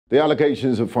The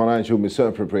allegations of financial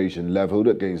misappropriation levelled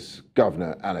against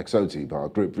Governor Alex Otti by our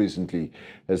group recently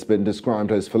has been described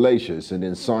as fallacious and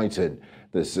inciting.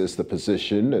 This is the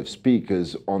position of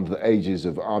speakers on the Ages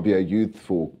of Abia Youth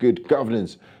for Good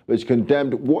Governance, which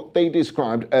condemned what they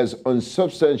described as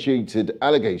unsubstantiated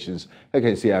allegations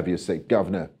against the Abia State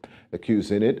Governor,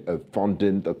 accusing it of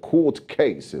funding the court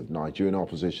case of Nigerian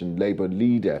opposition Labour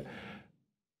leader,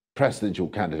 presidential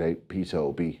candidate Peter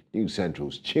Obi. News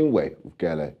Central's Chinwe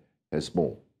Ugeli has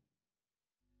more.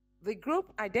 The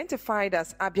group, identified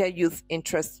as Abia Youth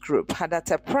Interest Group, had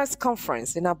at a press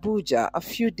conference in Abuja a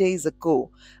few days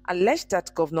ago alleged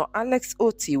that Governor Alex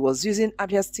Otti was using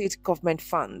Abia State government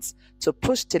funds to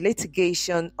push the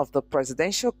litigation of the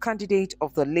presidential candidate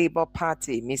of the Labour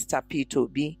Party, Mr. Peter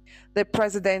Obi. The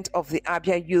president of the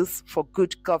Abia Youth for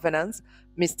Good Governance,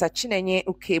 Mr.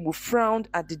 Chinwe, frowned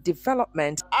at the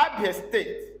development. Abia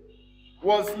State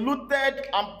was looted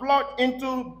and plunged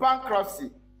into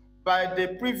bankruptcy by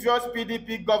the previous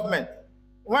PDP government,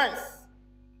 whence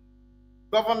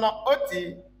Governor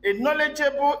Otti, a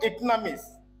knowledgeable economist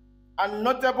and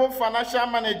notable financial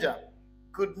manager,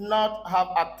 could not have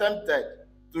attempted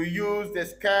to use the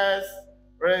scarce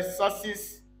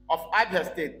resources of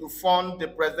Abia State to fund the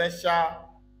presidential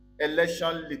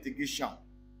election litigation.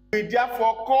 We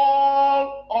therefore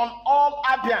call on all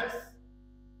Abians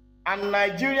and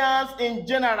Nigerians in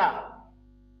general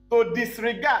to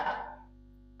disregard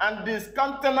and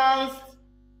discountenance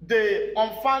the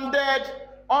unfounded,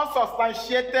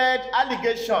 unsubstantiated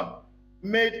allegation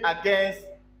made against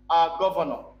our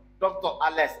governor, Dr.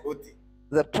 Alex Otti.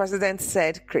 The president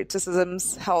said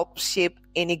criticisms help shape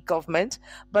any government,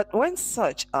 but when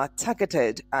such are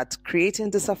targeted at creating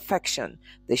disaffection,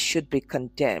 they should be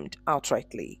condemned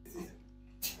outrightly.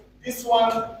 This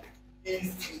one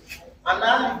is an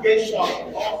allegation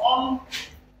or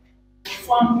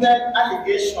unfounded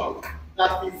allegation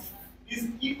that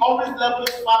is always level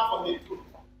far from the truth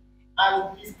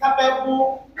and is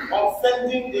capable of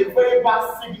sending a very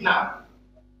bad signal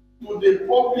to the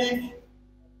public,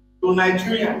 to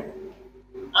Nigerians,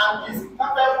 and is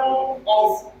capable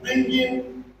of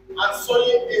bringing and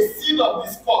sowing a seed of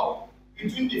discord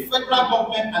between the federal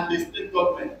government and the state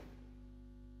government.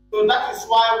 So that is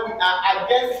why we are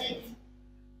against it,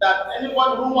 that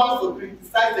anyone who wants to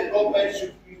criticize the government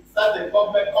should criticize the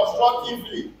government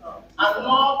constructively and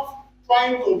not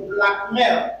trying to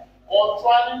blackmail or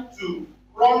trying to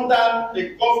run down the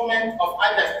government of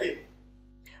Abia State.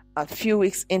 A few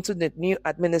weeks into the new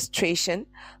administration,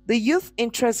 the Youth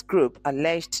Interest Group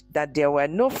alleged that there were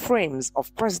no frames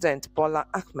of President Bola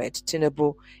Ahmed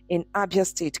Tinubu in Abia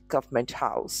State Government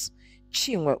House.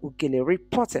 Chinwe Ugeli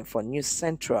reporting for News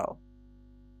Central.